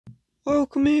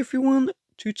Welcome everyone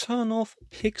to turn off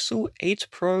Pixel 8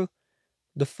 Pro.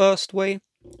 The first way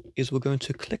is we're going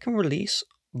to click and release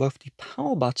both the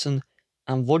power button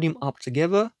and volume up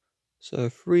together. So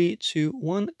 3, 2,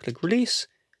 1, click release.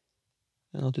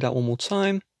 And I'll do that one more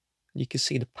time. You can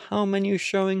see the power menu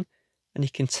showing and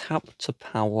you can tap to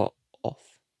power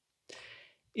off.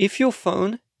 If your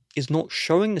phone is not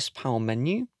showing this power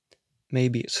menu,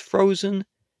 maybe it's frozen,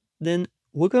 then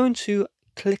we're going to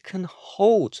click and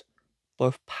hold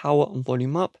both power and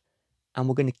volume up, and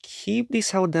we're going to keep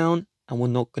these held down and we're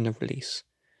not going to release.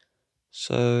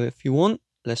 So if you want,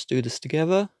 let's do this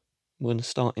together. We're going to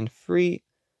start in 3,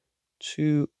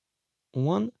 2,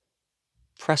 1.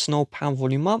 Press and hold power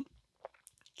volume up.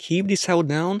 Keep these held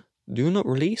down. Do not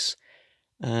release.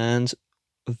 And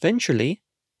eventually,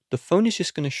 the phone is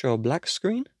just going to show a black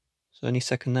screen. So any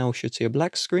second now we should see a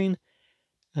black screen.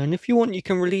 And if you want, you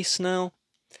can release now.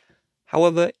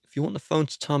 However, if you want the phone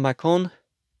to turn back on,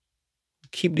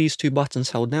 keep these two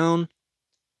buttons held down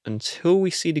until we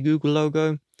see the Google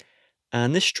logo.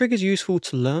 And this trick is useful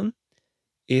to learn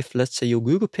if, let's say, your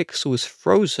Google Pixel is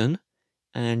frozen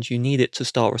and you need it to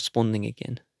start responding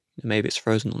again. Maybe it's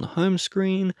frozen on the home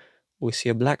screen or we see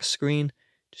a black screen.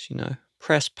 Just,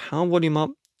 press power volume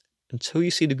up until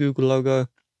you see the Google logo.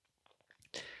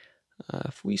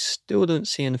 If we still don't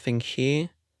see anything here,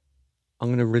 I'm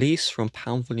going to release from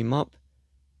power volume up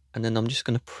and then I'm just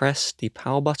going to press the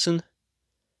power button.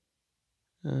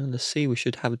 Let's see, we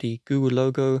should have the Google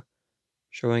logo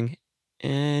showing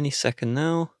any second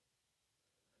now.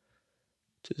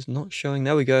 It is not showing.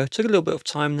 There we go. It took a little bit of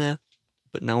time there,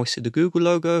 but now we see the Google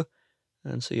logo,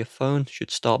 and so your phone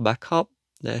should start back up.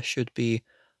 There should be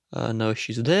no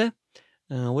issues there.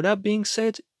 With that being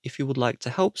said, if you would like to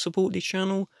help support the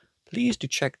channel, please do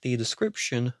check the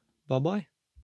description. Bye bye.